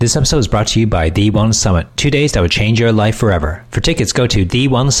This episode is brought to you by The Wellness Summit, 2 days that would change your life forever. For tickets, go to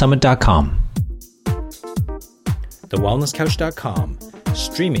thewellnesssummit.com. TheWellnessCouch.com,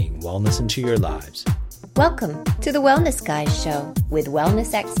 streaming wellness into your lives. Welcome to the Wellness Guys Show with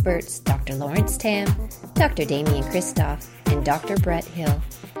wellness experts Dr. Lawrence Tam, Dr. Damian Kristof, and Dr. Brett Hill.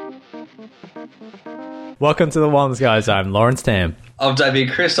 Welcome to the Wellness Guys. I'm Lawrence Tam. I'm Damian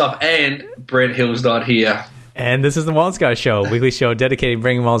Kristof, and Brett Hill's not here. And this is the Wellness Guys Show, a weekly show dedicated to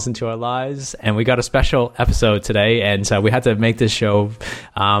bringing wellness into our lives. And we got a special episode today, and we had to make this show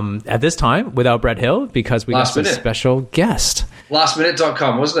at this time without Brett Hill because we got a special guest.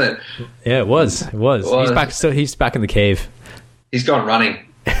 Lastminute.com, wasn't it? Yeah, it was. He's back. So he's back in the cave. He's gone running.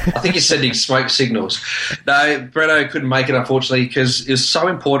 I think he's sending smoke signals. No, Bretto couldn't make it, unfortunately, because it was so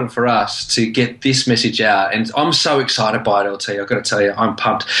important for us to get this message out. And I'm so excited by it, LT. I've got to tell you, I'm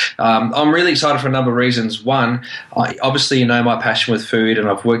pumped. I'm really excited for a number of reasons. One, obviously, you know my passion with food, and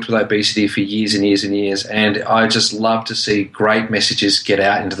I've worked with obesity for years and years and years. And I just love to see great messages get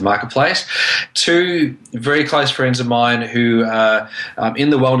out into the marketplace. Two very close friends of mine who are in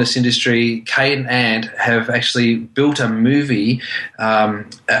the wellness industry, Kate and Ant, have actually built a movie.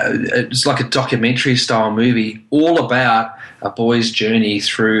 It's like a documentary style movie all about a boy's journey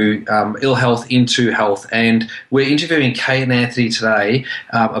through ill health into health. And we're interviewing Kate and Anthony today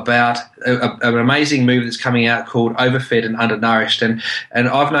about an amazing movie that's coming out called Overfed and Undernourished. And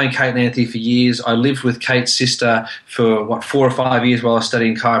I've known Kate and Anthony for years. I lived with Kate's sister for 4 or 5 years while I was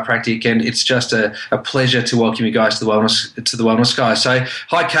studying chiropractic, and it's just a pleasure to welcome you guys to the Wellness Guys. So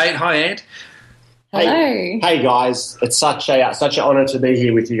hi Kate, hi Ant. Hello. Hey guys, it's such an honour to be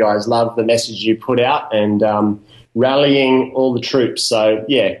here with you guys. Love the message you put out and rallying all the troops. So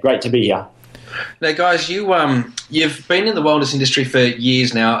yeah, great to be here. Now, guys, you've been in the wellness industry for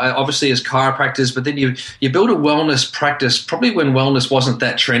years now, obviously as chiropractors, but then you built a wellness practice probably when wellness wasn't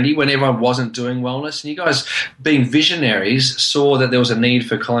that trendy, when everyone wasn't doing wellness. And you guys, being visionaries, saw that there was a need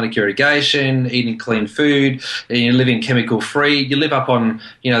for colonic irrigation, eating clean food, and you're living chemical-free. You live up on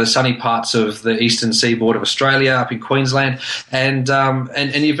the sunny parts of the eastern seaboard of Australia, up in Queensland, and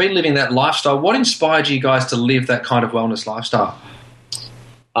you've been living that lifestyle. What inspired you guys to live that kind of wellness lifestyle?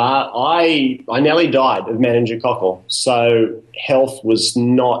 I nearly died of meningococcal, so health was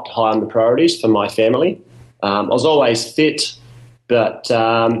not high on the priorities for my family. I was always fit, but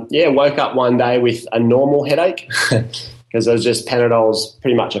woke up one day with a normal headache because it was just Panadol's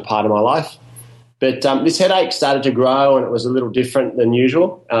pretty much a part of my life. But this headache started to grow and it was a little different than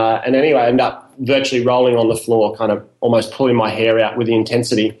usual. And anyway, I ended up virtually rolling on the floor, kind of almost pulling my hair out with the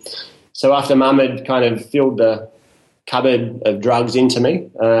intensity. So after Mum had kind of filled the cupboard of drugs into me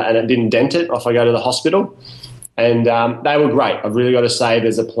and it didn't dent it, off I go to the hospital. And they were great. I've really got to say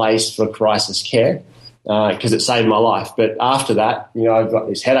there's a place for crisis care because it saved my life. But after that, I've got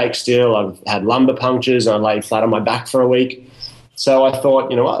this headache still. I've had lumbar punctures and I laid flat on my back for a week. So I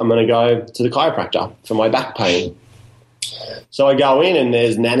thought, I'm going to go to the chiropractor for my back pain. So I go in and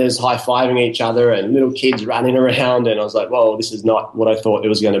there's nanas high-fiving each other and little kids running around, and I was like, whoa, this is not what I thought it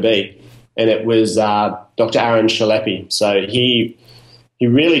was going to be. And it was Dr. Aaron Shalepi. So he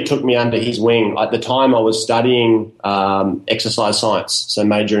really took me under his wing. At the time I was studying exercise science, so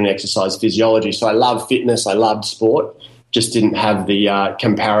majoring in exercise physiology. So I loved fitness, I loved sport, just didn't have the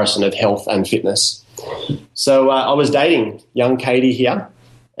comparison of health and fitness. So I was dating young Katie here,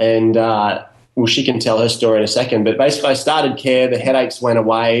 and she can tell her story in a second. But basically I started care, the headaches went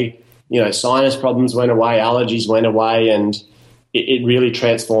away, sinus problems went away, allergies went away, and it really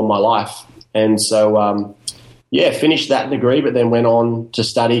transformed my life. And so, finished that degree, but then went on to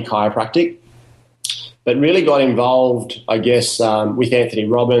study chiropractic. But really got involved, I guess, with Anthony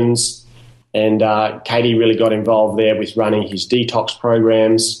Robbins, and Katie really got involved there with running his detox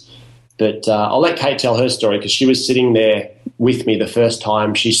programs. But I'll let Kate tell her story because she was sitting there with me the first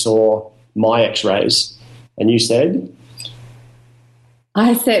time she saw my x-rays. And you said?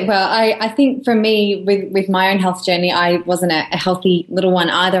 I said, well, I think for me, with my own health journey, I wasn't a healthy little one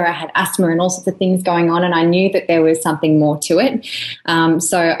either. I had asthma and all sorts of things going on, and I knew that there was something more to it.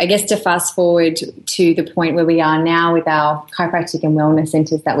 So I guess to fast forward to the point where we are now with our chiropractic and wellness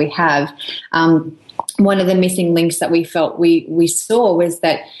centres that we have, one of the missing links that we felt we saw was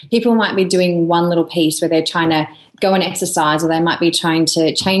that people might be doing one little piece where they're trying to go and exercise, or they might be trying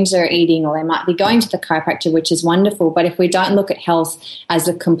to change their eating, or they might be going to the chiropractor, which is wonderful. But if we don't look at health as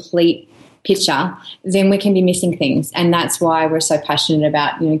a complete picture, then we can be missing things. And that's why we're so passionate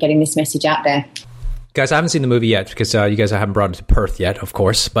about, getting this message out there. Guys, I haven't seen the movie yet because you guys haven't brought it to Perth yet, of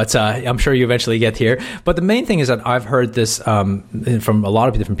course, but I'm sure you eventually get here. But the main thing is that I've heard this from a lot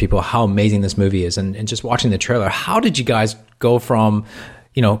of different people, how amazing this movie is. And just watching the trailer, how did you guys go from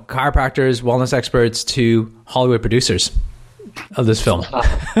chiropractors, wellness experts to Hollywood producers of this film?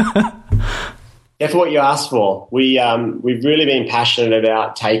 Yeah, for what you asked for, we've really been passionate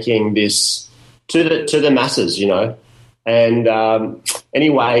about taking this to the masses, And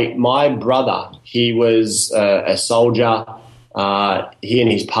anyway, my brother, he was a soldier. He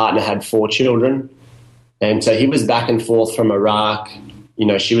and his partner had 4 children, and so he was back and forth from Iraq.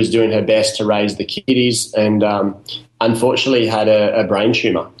 She was doing her best to raise the kiddies, and unfortunately had a brain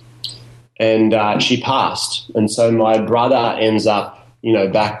tumor, and she passed. And so my brother ends up,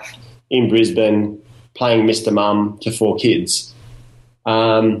 back in Brisbane playing Mr. Mum to 4 kids.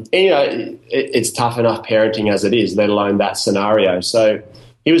 It's tough enough parenting as it is, let alone that scenario. So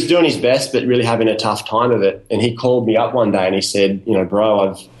he was doing his best, but really having a tough time of it. And he called me up one day and he said,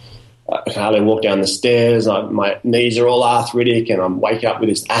 bro, I can hardly walk down the stairs. My knees are all arthritic and I'm waking up with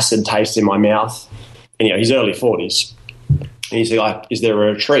this acid taste in my mouth. And, he's early 40s. And he said, is there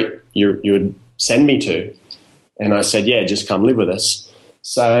a retreat you would send me to? And I said, yeah, just come live with us.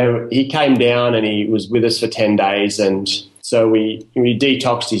 So he came down and he was with us for 10 days. And so we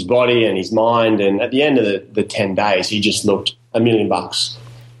detoxed his body and his mind. And at the end of the 10 days, he just looked $1 million.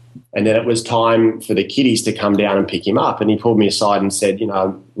 And then it was time for the kiddies to come down and pick him up. And he pulled me aside and said,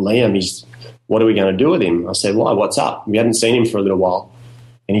 Liam, what are we going to do with him? I said, why? What's up? We hadn't seen him for a little while.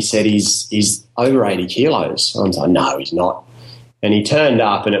 And he said, he's over 80 kilos. I was like, no, he's not. And he turned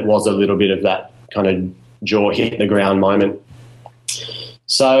up and it was a little bit of that kind of jaw hit the ground moment.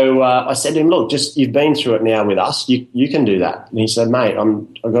 So I said to him, look, you've been through it now with us. You can do that. And he said, mate,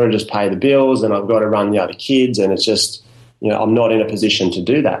 I've got to just pay the bills and I've got to run the other kids. And it's just, I'm not in a position to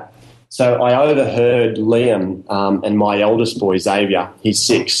do that. So I overheard Liam and my eldest boy, Xavier, he's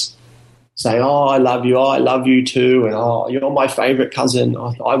 6, saying, oh, I love you too. And, oh, you're my favourite cousin.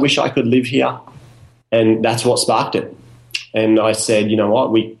 I wish I could live here. And that's what sparked it. And I said, you know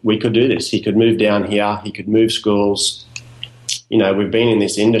what, we could do this. He could move down here. He could move schools. We've been in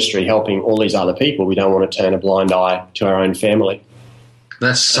this industry helping all these other people. We don't want to turn a blind eye to our own family.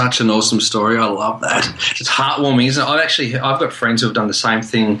 That's such an awesome story. I love that. It's heartwarming, isn't it? I've got friends who have done the same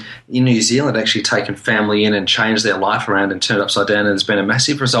thing in New Zealand, actually taken family in and changed their life around and turned it upside down, and it's been a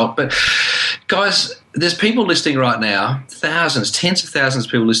massive result. But, guys, there's people listening right now, thousands, tens of thousands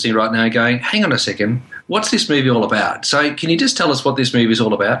of people listening right now going, hang on a second, what's this movie all about? So can you just tell us what this movie is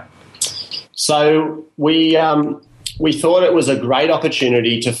all about? So we thought it was a great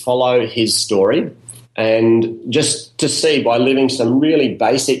opportunity to follow his story and just to see, by living some really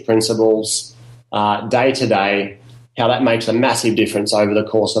basic principles day to day, how that makes a massive difference over the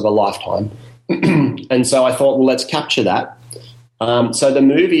course of a lifetime. And so I thought, well, let's capture that. So the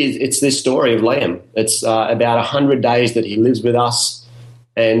movie, it's this story of Liam. It's about 100 days that he lives with us.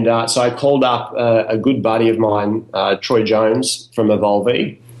 And so I called up a good buddy of mine, Troy Jones from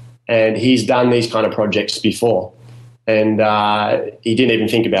Evolve, and he's done these kind of projects before. And he didn't even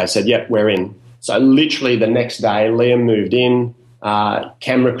think about it. He said, yep, we're in. So literally the next day, Liam moved in,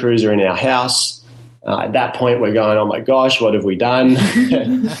 camera crews are in our house. At that point, we're going, oh, my gosh, what have we done?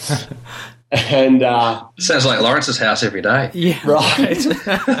 And sounds like Lawrence's house every day. Yeah. Right.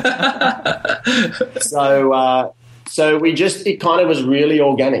 So it kind of was really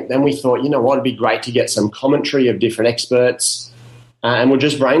organic. Then we thought, it'd be great to get some commentary of different experts. And we're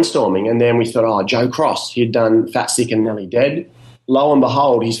just brainstorming. And then we thought, Joe Cross, he'd done Fat, Sick and Nearly Dead. Lo and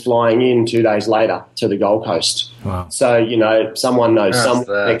behold, he's flying in 2 days later to the Gold Coast. Wow. So, someone knows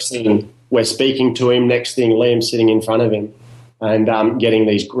someone. Next thing, we're speaking to him. Next thing, Liam's sitting in front of him and getting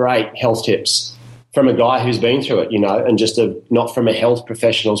these great health tips from a guy who's been through it, and just not from a health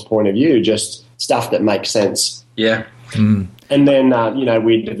professional's point of view, just stuff that makes sense. Yeah. Mm. And then,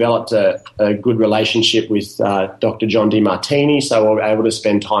 we developed a good relationship with Dr. John DiMartini, so we were able to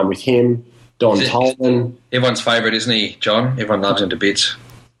spend time with him, Don Tolman. Everyone's favourite, isn't he, John? Everyone loves him to bits.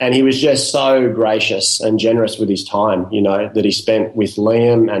 And he was just so gracious and generous with his time, that he spent with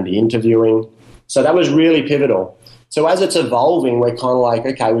Liam and the interviewing. So that was really pivotal. So as it's evolving, we're kind of like,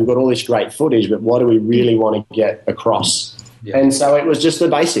 okay, we've got all this great footage, but what do we really want to get across? Yeah. And so it was just the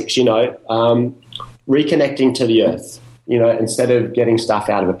basics, reconnecting to the earth, instead of getting stuff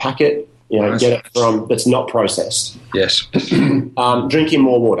out of a packet, get it from that's not processed. Yes. Drinking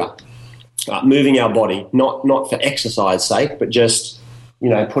more water, moving our body, not for exercise sake, but just,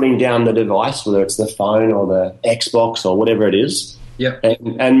 putting down the device, whether it's the phone or the Xbox or whatever it is,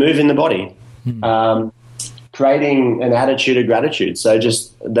 and moving the body. Creating an attitude of gratitude. So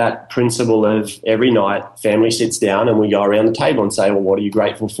just that principle of every night, family sits down and we go around the table and say, well, what are you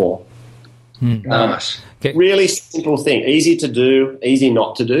grateful for? Nice. Really simple thing, easy to do, easy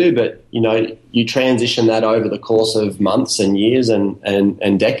not to do, but, you transition that over the course of months and years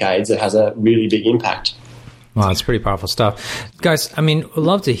and decades, it has a really big impact. Wow, it's pretty powerful stuff. Guys, I mean, I'd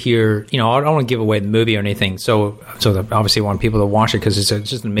love to hear, I don't want to give away the movie or anything, so obviously I want people to watch it because it's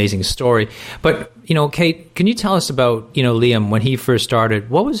just an amazing story. But, Kate, can you tell us about, Liam, when he first started,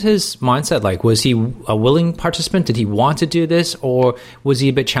 what was his mindset like? Was he a willing participant? Did he want to do this, or was he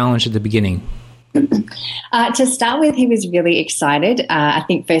a bit challenged at the beginning? To start with, he was really excited. I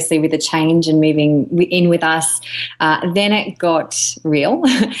think firstly with the change and moving in with us, then it got real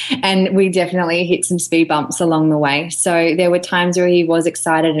and we definitely hit some speed bumps along the way. So there were times where he was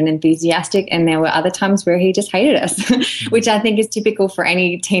excited and enthusiastic, and there were other times where he just hated us, which I think is typical for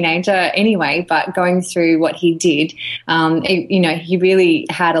any teenager anyway. But going through what he did, he really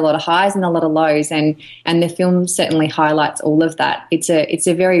had a lot of highs and a lot of lows, and the film certainly highlights all of that. It's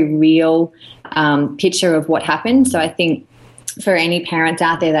a very real picture of what happened. So I think for any parents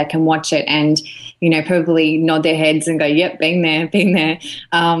out there that can watch it and, probably nod their heads and go, yep, been there,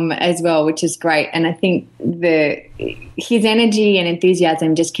 as well, which is great. And I think his energy and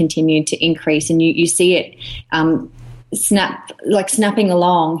enthusiasm just continued to increase, and you see it snapping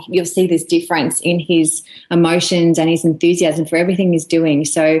along. You'll see this difference in his emotions and his enthusiasm for everything he's doing.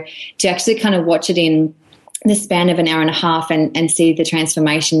 So to actually kind of watch it in the span of an hour and a half and see the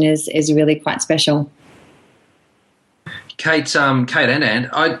transformation is really quite special. Kate and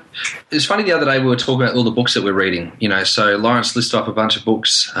Anne, it's funny, the other day we were talking about all the books that we're reading. So Lawrence lists off a bunch of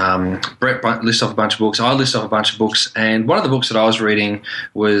books, Brett lists off a bunch of books, I list off a bunch of books, and one of the books that I was reading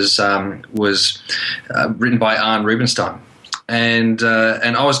was written by Arne Rubinstein. And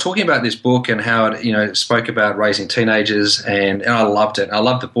I was talking about this book and how it, spoke about raising teenagers, and I loved it. I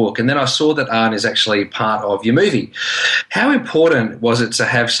loved the book. And then I saw that Arne is actually part of your movie. How important was it to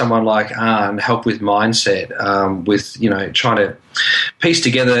have someone like Arne help with mindset, with, trying to piece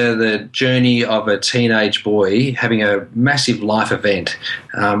together the journey of a teenage boy having a massive life event?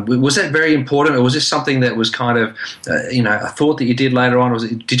 Was that very important, or was this something that was kind of, a thought that you did later on?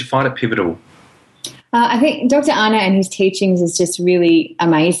 Did you find it pivotal? I think Dr. Arne and his teachings is just really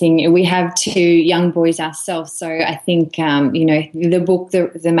amazing. We have two young boys ourselves, so I think, the book,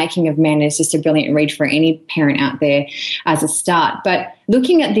 The Making of Men, is just a brilliant read for any parent out there as a start. But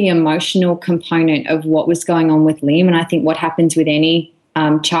looking at the emotional component of what was going on with Liam, and I think what happens with any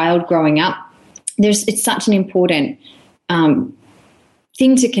child growing up, it's such an important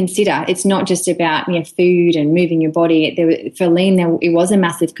thing to consider. It's not just about food and moving your body. For Liam, it was a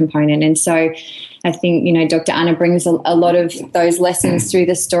massive component, and so I think Dr. Arne brings a lot of those lessons through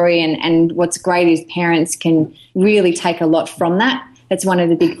the story, and what's great is parents can really take a lot from that. That's one of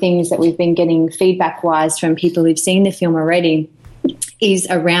the big things that we've been getting feedback-wise from people who've seen the film already, is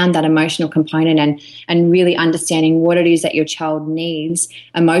around that emotional component and really understanding what it is that your child needs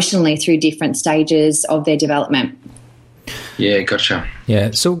emotionally through different stages of their development. Yeah, gotcha.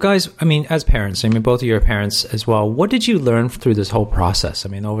 Yeah. So, guys, as parents, both of you are parents as well. What did you learn through this whole process?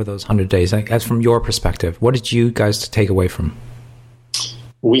 Over those 100 days, as from your perspective, what did you guys take away from?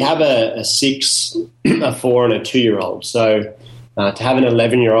 We have a 6, a 4, and a 2-year-old. So to have an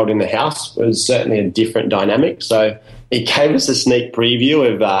 11-year-old in the house was certainly a different dynamic. So it gave us a sneak preview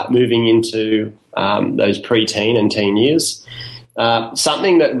of moving into those pre-teen and teen years.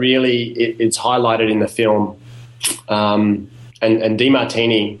 Something that really it's highlighted in the film, and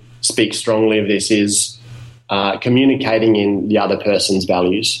DeMartini speaks strongly of this, is communicating in the other person's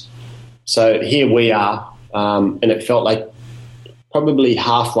values. So here we are, and it felt like probably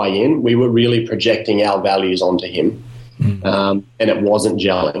halfway in, we were really projecting our values onto him, and it wasn't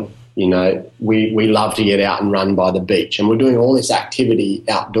gelling. We love to get out and run by the beach, and we're doing all this activity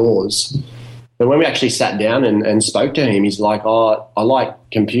outdoors. But when we actually sat down and spoke to him, he's like, oh, I like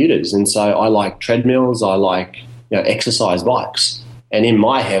computers, and so I like treadmills, I like exercise bikes. And in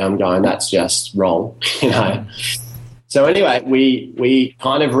my head, I'm going, that's just wrong, So anyway, we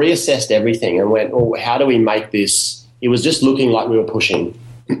kind of reassessed everything and went, well, how do we make this? It was just looking like we were pushing,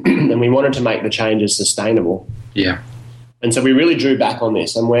 and we wanted to make the changes sustainable. Yeah. And so we really drew back on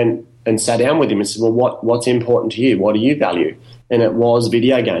this and went and sat down with him and said, well, what's important to you? What do you value? And it was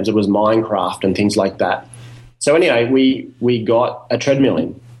video games. It was Minecraft and things like that. So anyway, we got a treadmill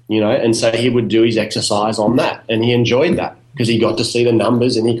in, and so he would do his exercise on that, and he enjoyed that because he got to see the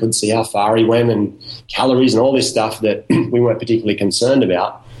numbers and he could see how far he went and calories and all this stuff that we weren't particularly concerned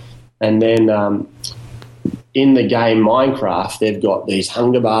about. And then in the game Minecraft, they've got these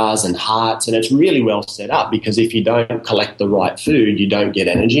hunger bars and hearts, and it's really well set up because if you don't collect the right food, you don't get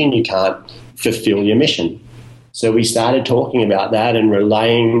energy and you can't fulfill your mission. So we started talking about that and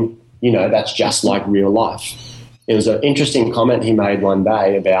relaying that's just like real life. It was an interesting comment he made one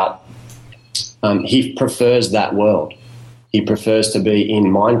day about he prefers that world. He prefers to be in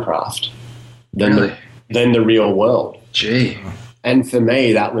Minecraft than the real world. Gee. And for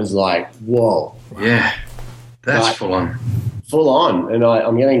me, that was like, whoa. Yeah, that's full on. Full on. And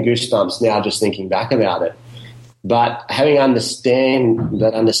I'm getting goosebumps now just thinking back about it. But having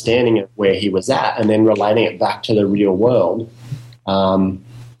that understanding of where he was at and then relating it back to the real world.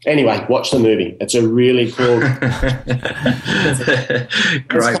 Anyway, watch the movie. It's a really cool.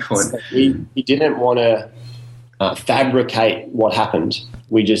 Great point. He didn't want to fabricate what happened.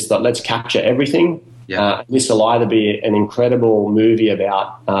 We just thought, let's capture everything. Yeah. This will either be an incredible movie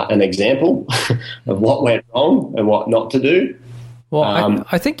about an example of what went wrong and what not to do. Well,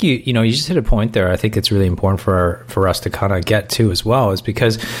 I think you just hit a point there. I think it's really important for us to kind of get to as well, is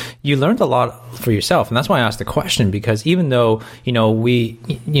because you learned a lot for yourself, and that's why I asked the question. Because even though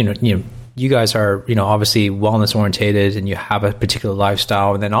you guys are obviously wellness orientated and you have a particular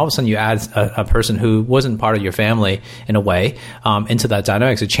lifestyle, and then all of a sudden you add a person who wasn't part of your family in a way into that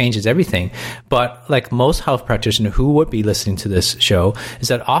dynamics, it changes everything. But like most health practitioners who would be listening to this show, is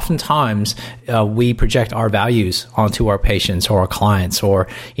that oftentimes we project our values onto our patients or our clients, or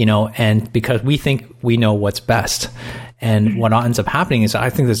and because we think we know what's best. And what ends up happening is,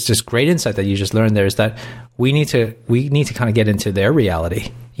 I think that's just great insight that you just learned there, is that we need to kind of get into their reality,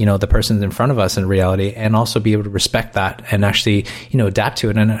 the person in front of us in reality, and also be able to respect that and actually, adapt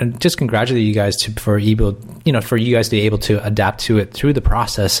to it. And just congratulate you guys for you guys to be able to adapt to it through the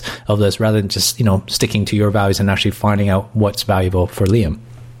process of this, rather than just, sticking to your values and actually finding out what's valuable for Liam.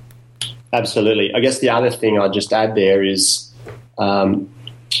 Absolutely. I guess the other thing I'd just add there is,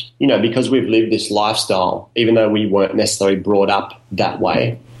 because we've lived this lifestyle, even though we weren't necessarily brought up that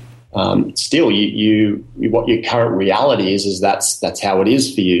way, still, what your current reality is that's how it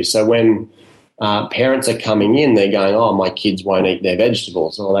is for you. So when parents are coming in, they're going, "Oh, my kids won't eat their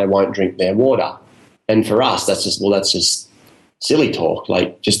vegetables, or they won't drink their water," and for us, that's just silly talk.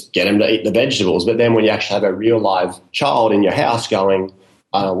 Like, just get them to eat the vegetables. But then when you actually have a real live child in your house going,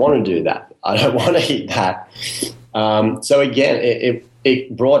 "I don't want to do that. I don't want to eat that," so again,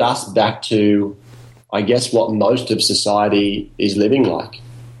 it brought us back to, I guess, what most of society is living like.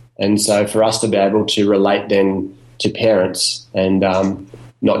 And so for us to be able to relate then to parents and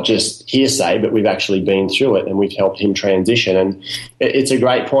not just hearsay, but we've actually been through it and we've helped him transition. And it's a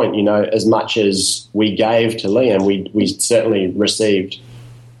great point, as much as we gave to Liam, we certainly received.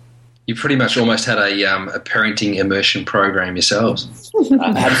 You pretty much almost had a parenting immersion program yourselves.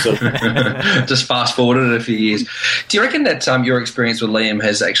 Absolutely. Just fast forwarded a few years. Do you reckon that your experience with Liam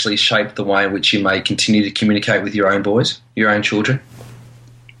has actually shaped the way in which you may continue to communicate with your own boys, your own children?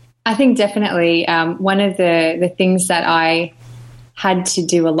 I think definitely one of the things that I had to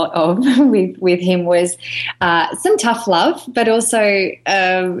do a lot of with him was some tough love, but also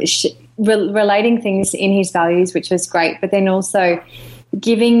relating things in his values, which was great, but then also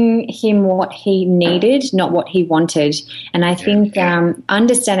giving him what he needed, not what he wanted. And I think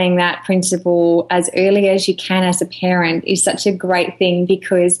understanding that principle as early as you can as a parent is such a great thing,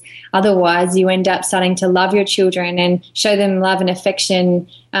 because otherwise you end up starting to love your children and show them love and affection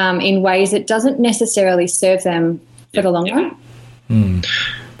in ways that doesn't necessarily serve them for the long run.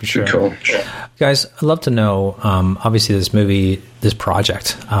 For sure. Cool. Guys, I'd love to know, obviously this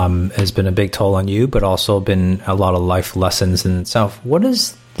project has been a big toll on you, but also been a lot of life lessons in itself. What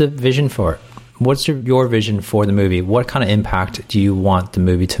is the vision for it? What's your vision for the movie? What kind of impact do you want the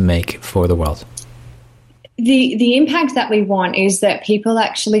movie to make for the world? The impact that we want is that people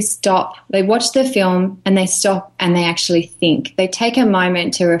actually stop, they watch the film and they stop and they actually think. They take a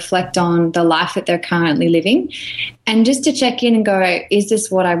moment to reflect on the life that they're currently living and just to check in and go, is this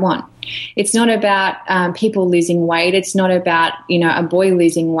what I want? It's not about people losing weight. It's not about, a boy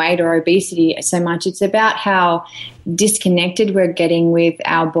losing weight or obesity so much. It's about how disconnected we're getting with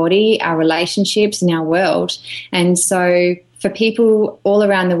our body, our relationships, and our world. And so for people all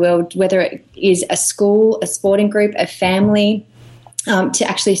around the world, whether it is a school, a sporting group, a family, to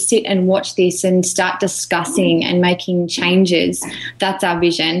actually sit and watch this and start discussing and making changes, that's our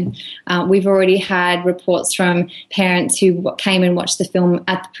vision. We've already had reports from parents who came and watched the film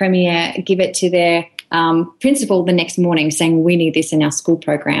at the premiere, give it to their principal the next morning saying, we need this in our school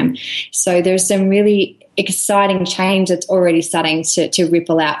program. So there's some really exciting change that's already starting to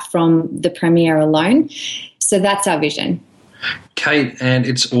ripple out from the premiere alone. So that's our vision. Kate, and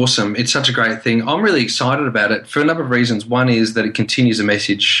it's awesome. It's such a great thing. I'm really excited about it for a number of reasons. One is that it continues a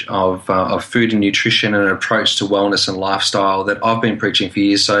message of food and nutrition and an approach to wellness and lifestyle that I've been preaching for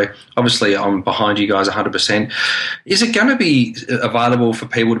years. So obviously I'm behind you guys 100%. Is it going to be available for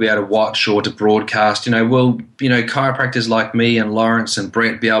people to be able to watch or to broadcast? Will chiropractors like me and Lawrence and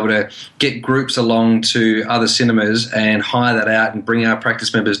Brett be able to get groups along to other cinemas and hire that out and bring our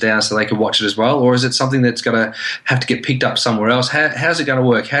practice members down so they can watch it as well? Or is it something that's going to have to get picked up somewhere else? How's it going to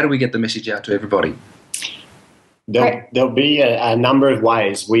work? How do we get the message out to everybody? There'll be a number of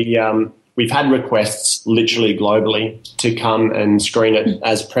ways. We've had requests literally globally to come and screen it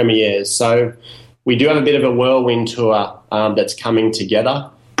as premieres. So we do have a bit of a whirlwind tour that's coming together.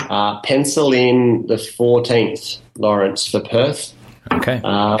 Pencil in the 14th, Lawrence, for Perth. Okay.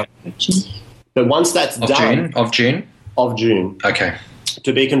 But once that's done... Of June? Of June. Okay.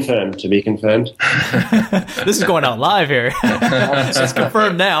 To be confirmed. This is going out live here. It's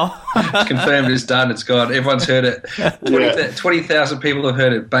confirmed now. It's confirmed. It's done. It's gone. Everyone's heard it. 20,000 people have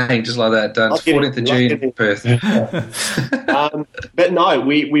heard it. Bang, just like that. Done. 14th of June, Perth. But no,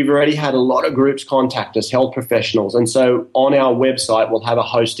 we've already had a lot of groups contact us, health professionals. And so on our website, we'll have a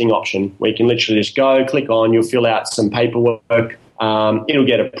hosting option where you can literally just go, click on, you'll fill out some paperwork. It'll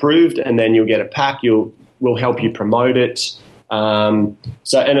get approved, and then you'll get a pack. We'll help you promote it. And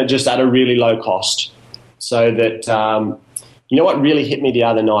it just at a really low cost, so that what really hit me the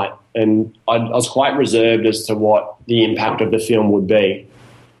other night, and I was quite reserved as to what the impact of the film would be,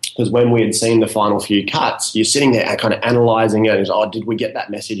 because when we had seen the final few cuts, you're sitting there kind of analysing it, and did we get that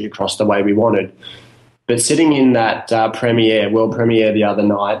message across the way we wanted? But sitting in that world premiere the other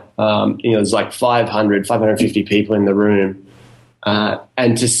night, there's like 550 people in the room,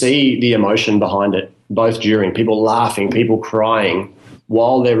 and to see the emotion behind it, both during, people laughing, people crying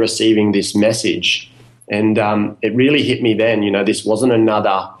while they're receiving this message. And it really hit me then, this wasn't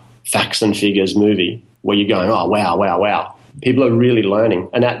another facts and figures movie where you're going, oh, wow. People are really learning.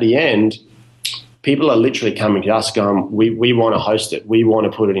 And at the end, people are literally coming to us going, we want to host it. We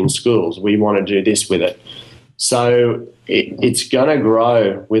want to put it in schools. We want to do this with it. So it's going to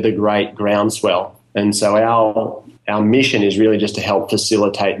grow with a great groundswell. And so our mission is really just to help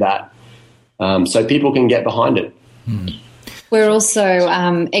facilitate that. So people can get behind it. We're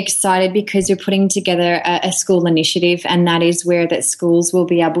also excited because we're putting together a school initiative, and that is where that schools will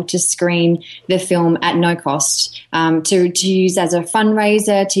be able to screen the film at no cost, to use as a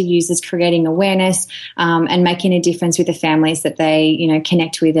fundraiser, to use as creating awareness, and making a difference with the families that they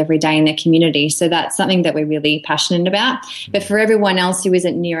connect with every day in their community. So that's something that we're really passionate about. But for everyone else who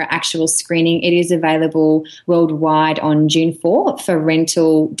isn't near an actual screening, it is available worldwide on June 4 for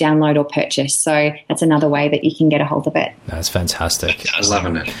rental, download or purchase. So that's another way that you can get a hold of it. That's fantastic. I'm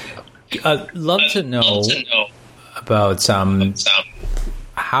loving it. I'd love to know about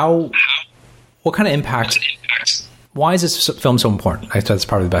what kind of impact, why is this film so important? That's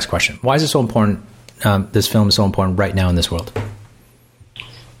probably the best question. Why is it so important, this film is so important right now in this world?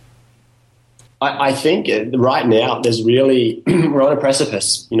 I think right now there's really, we're on a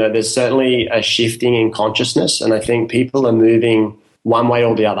precipice. There's certainly a shifting in consciousness, and I think people are moving one way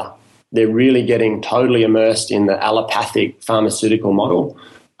or the other. They're really getting totally immersed in the allopathic pharmaceutical model.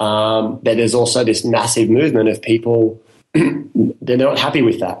 But there's also this massive movement of people, they're not happy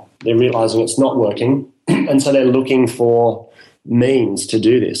with that. They're realizing it's not working. And so they're looking for means to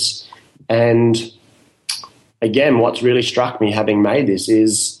do this. And again, what's really struck me having made this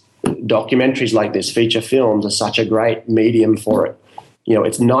is documentaries like this, feature films, are such a great medium for it.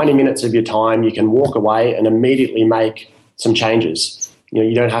 It's 90 minutes of your time. You can walk away and immediately make some changes.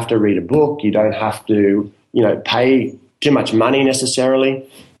 You don't have to read a book. You don't have to, pay too much money necessarily.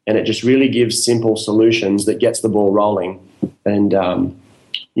 And it just really gives simple solutions that gets the ball rolling. And,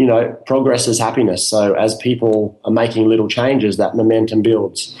 progress is happiness. So as people are making little changes, that momentum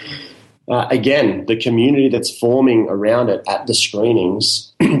builds. Again, the community that's forming around it at the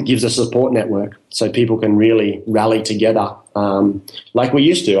screenings gives a support network so people can really rally together like we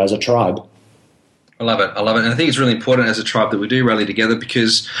used to as a tribe. I love it. And I think it's really important as a tribe that we do rally together,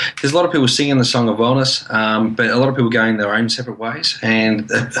 because there's a lot of people singing the song of wellness, but a lot of people going their own separate ways. And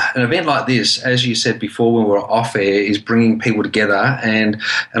an event like this, as you said before when we were off air, is bringing people together. And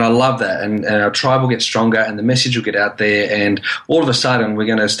I love that. And our tribe will get stronger and the message will get out there. And all of a sudden, we're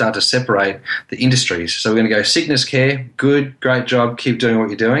going to start to separate the industries. So we're going to go sickness care, good, great job, keep doing what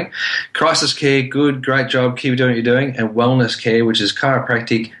you're doing. Crisis care, good, great job, keep doing what you're doing. And wellness care, which is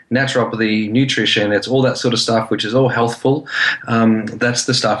chiropractic, naturopathy, nutrition. It's all that sort of stuff, which is all healthful. That's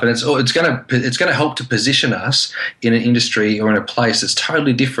the stuff, and it's going to help to position us in an industry or in a place that's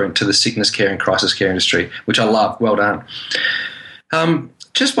totally different to the sickness care and crisis care industry, which I love. Well done.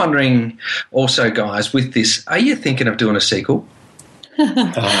 Just wondering, also, guys, with this, are you thinking of doing a sequel? If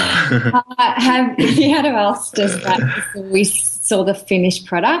you had asked us that before we saw the finished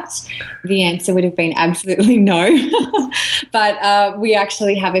product, the answer would have been absolutely no. But we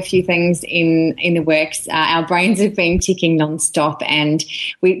actually have a few things in the works. Our brains have been ticking nonstop, and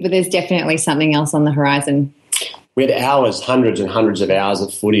there's definitely something else on the horizon. We had hundreds and hundreds of hours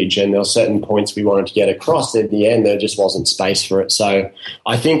of footage, and there were certain points we wanted to get across. At the end, there just wasn't space for it. So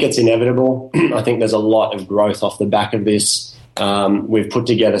I think it's inevitable. I think there's a lot of growth off the back of this. We've put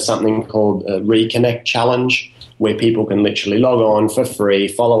together something called a Reconnect Challenge, where people can literally log on for free,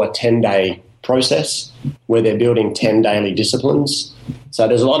 follow a 10-day process where they're building 10 daily disciplines. So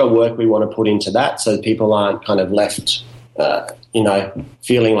there's a lot of work we want to put into that, so people aren't kind of left,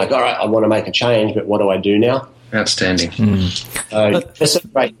 feeling like, all right, I want to make a change, but what do I do now? Outstanding. There's some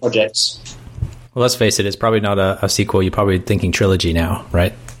great projects. Well, let's face it, it's probably not a sequel. You're probably thinking trilogy now,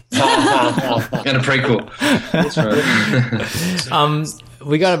 right? And a prequel. That's right.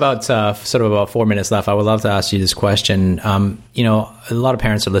 We got about 4 minutes left. I would love to ask you this question. A lot of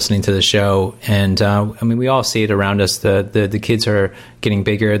parents are listening to the show, and we all see it around us. The kids are getting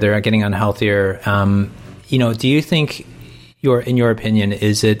bigger; they're getting unhealthier. Do you think, in your opinion,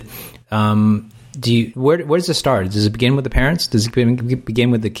 is it? Where does it start? Does it begin with the parents? Does it begin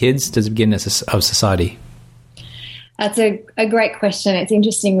with the kids? Does it begin of society? That's a great question. It's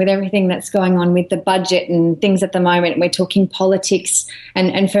interesting with everything that's going on with the budget and things at the moment. We're talking politics.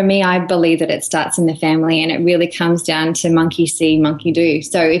 And for me, I believe that it starts in the family, and it really comes down to monkey see, monkey do.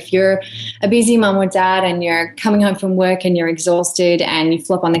 So if you're a busy mum or dad and you're coming home from work and you're exhausted and you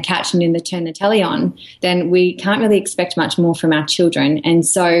flop on the couch and turn the telly on, then we can't really expect much more from our children. And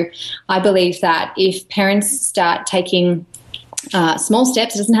so I believe that if parents start taking small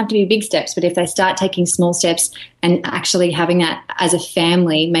steps, it doesn't have to be big steps, but if they start taking small steps and actually having that as a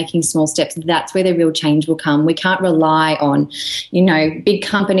family, making small steps, that's where the real change will come. We can't rely on, big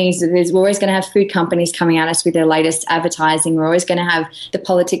companies. We're always going to have food companies coming at us with their latest advertising. We're always going to have the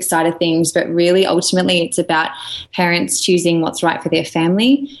politics side of things, but really, ultimately, it's about parents choosing what's right for their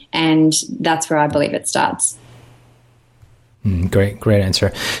family, and that's where I believe it starts. Great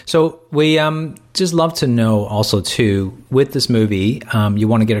answer. So we just love to know also too, with this movie, you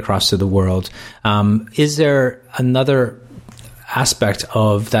want to get across to the world. Is there another aspect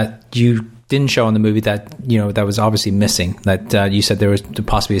of that you didn't show in the movie that that was obviously missing? That you said there was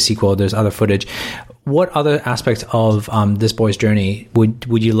possibly a sequel. There's other footage. What other aspect of this boy's journey would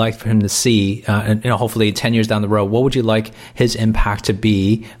you like for him to see? And hopefully 10 years down the road, what would you like his impact to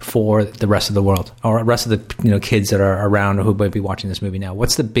be for the rest of the world, or the rest of the kids that are around who might be watching this movie now?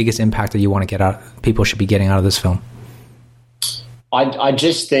 What's the biggest impact that you want to get out? People should be getting out of this film. I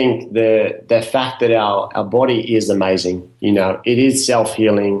just think the fact that our body is amazing. It is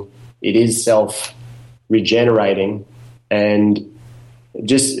self-healing, it is self-regenerating, and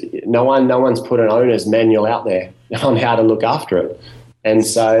just no one's put an owner's manual out there on how to look after it. And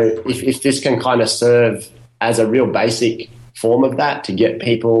so if this can kind of serve as a real basic form of that, to get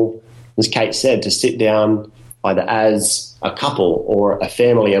people, as Kate said, to sit down either as a couple or a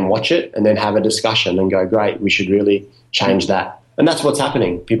family and watch it and then have a discussion and go, great, we should really change that. And that's what's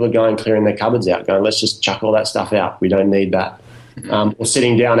happening. People are going, clearing their cupboards out, going, let's just chuck all that stuff out. We don't need that. Or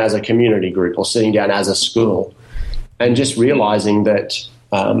sitting down as a community group, or sitting down as a school, and just realizing that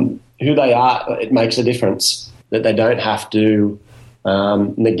who they are, it makes a difference, that they don't have to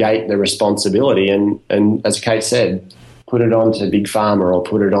negate the responsibility. And as Kate said, put it onto Big Pharma or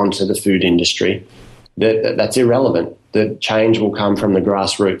put it onto the food industry. That's irrelevant. The change will come from the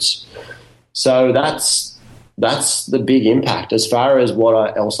grassroots. So that's the big impact. As far as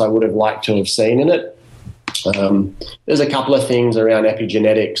what else I would have liked to have seen in it, there's a couple of things around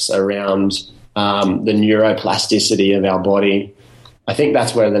epigenetics, around the neuroplasticity of our body. I think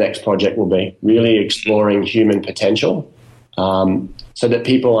that's where the next project will be, really exploring human potential, so that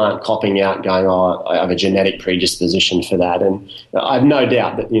people aren't copping out going, oh, I have a genetic predisposition for that. And I have no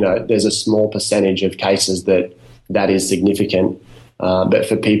doubt that, there's a small percentage of cases that is significant, but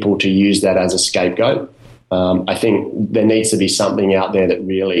for people to use that as a scapegoat, I think there needs to be something out there that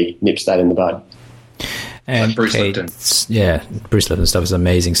really nips that in the bud. And like Bruce Kate, Lipton. Yeah, Bruce Lipton stuff is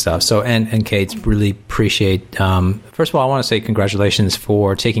amazing stuff. So, and Kate, really appreciate, first of all, I want to say congratulations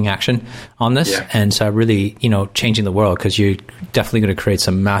for taking action on this and really, changing the world, because you're definitely going to create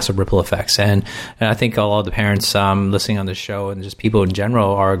some massive ripple effects. And I think a lot of the parents listening on this show and just people in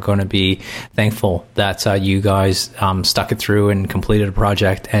general are going to be thankful that you guys stuck it through and completed a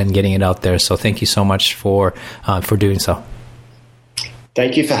project and getting it out there. So thank you so much for doing so.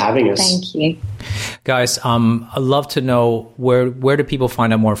 Thank you for having us. Thank you. Guys, I'd love to know where do people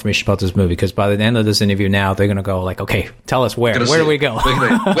find out more information about this movie? Because by the end of this interview now, they're going to go like, okay, tell us where. Where do we go? Where do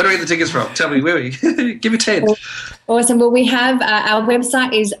we get the tickets from? Tell me, where we give me 10. Awesome. Well, we have our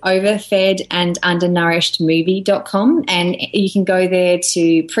website is overfedandundernourished.movie.com, and you can go there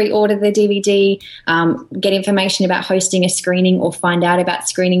to pre-order the DVD, get information about hosting a screening or find out about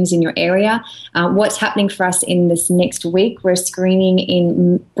screenings in your area. What's happening for us in this next week, we're screening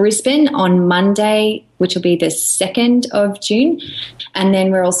in Brisbane on Monday, which will be the 2nd of June. And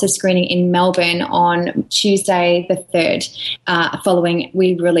then we're also screening in Melbourne on Tuesday the 3rd, following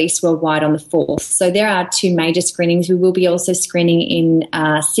we release worldwide on the 4th. So there are 2 major screenings. We will be also screening in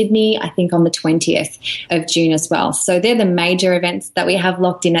Sydney, I think on the 20th of June as well. So they're the major events that we have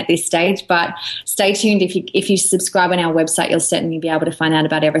locked in at this stage, but stay tuned. If you subscribe on our website, you'll certainly be able to find out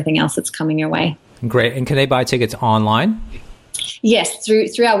about everything else that's coming your way. Great. And can they buy tickets online? Yes, through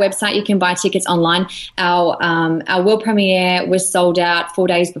our website, you can buy tickets online. Our world premiere was sold out 4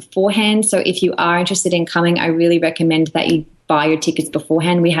 days beforehand. So if you are interested in coming, I really recommend that you buy your tickets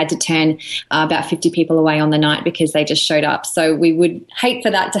beforehand. We had to turn about 50 people away on the night because they just showed up. So we would hate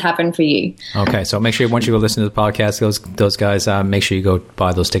for that to happen for you. Okay, so make sure once you go listen to the podcast, those guys, make sure you go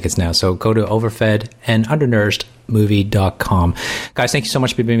buy those tickets now. So go to overfedandundernourished.movie.com. Guys, thank you so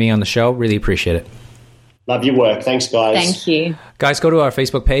much for being on the show. Really appreciate it. Love your work. Thanks, guys. Thank you. Guys, go to our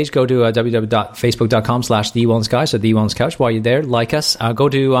Facebook page. Go to www.facebook.com/The Wellness Couch, or The Wellness Couch. While you're there, like us. Go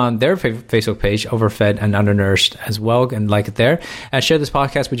to their Facebook page, Overfed and Undernourished as well, and like it there. And share this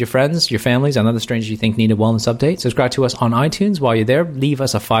podcast with your friends, your families, and other strangers you think need a wellness update. Subscribe to us on iTunes. While you're there, leave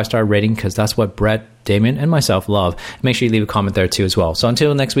us a 5-star rating, because that's what Brett, Damien, and myself love. Make sure you leave a comment there too as well. So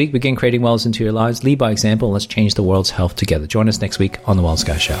until next week, begin creating wellness into your lives. Lead by example, and let's change the world's health together. Join us next week on The Wellness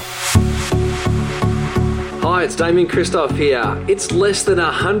Guy Show. Hi, it's Damien Christoph here. It's less than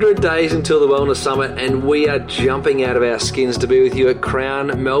 100 days until the Wellness Summit, and we are jumping out of our skins to be with you at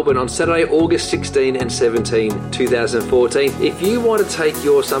Crown Melbourne on Saturday, August 16 and 17, 2014. If you want to take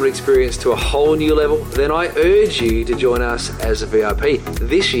your summit experience to a whole new level, then I urge you to join us as a VIP.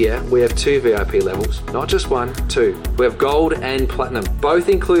 This year, we have 2 VIP levels, not just 1, 2. We have Gold and Platinum. Both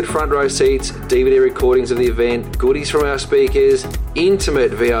include front row seats, DVD recordings of the event, goodies from our speakers,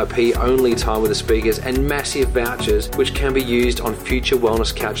 intimate VIP only time with the speakers, and massive vouchers which can be used on future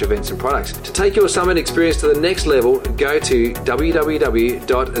Wellness Couch events and products. To take your summit experience to the next level, go to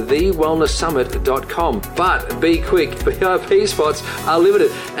www.thewellnesssummit.com. But be quick, VIP spots are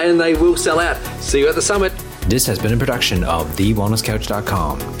limited and they will sell out. See you at the summit. This has been a production of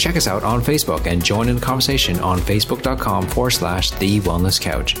TheWellnessCouch.com. Check us out on Facebook and join in the conversation on Facebook.com/The Wellness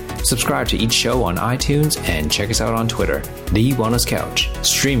Couch. Subscribe to each show on iTunes and check us out on Twitter. The Wellness Couch,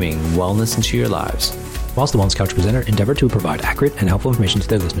 streaming wellness into your lives. Whilst the Wellness Couch presenter endeavor to provide accurate and helpful information to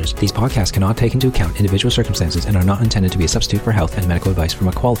their listeners, these podcasts cannot take into account individual circumstances and are not intended to be a substitute for health and medical advice from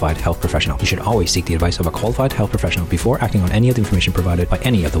a qualified health professional. You should always seek the advice of a qualified health professional before acting on any of the information provided by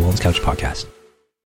any of the Wellness Couch podcasts.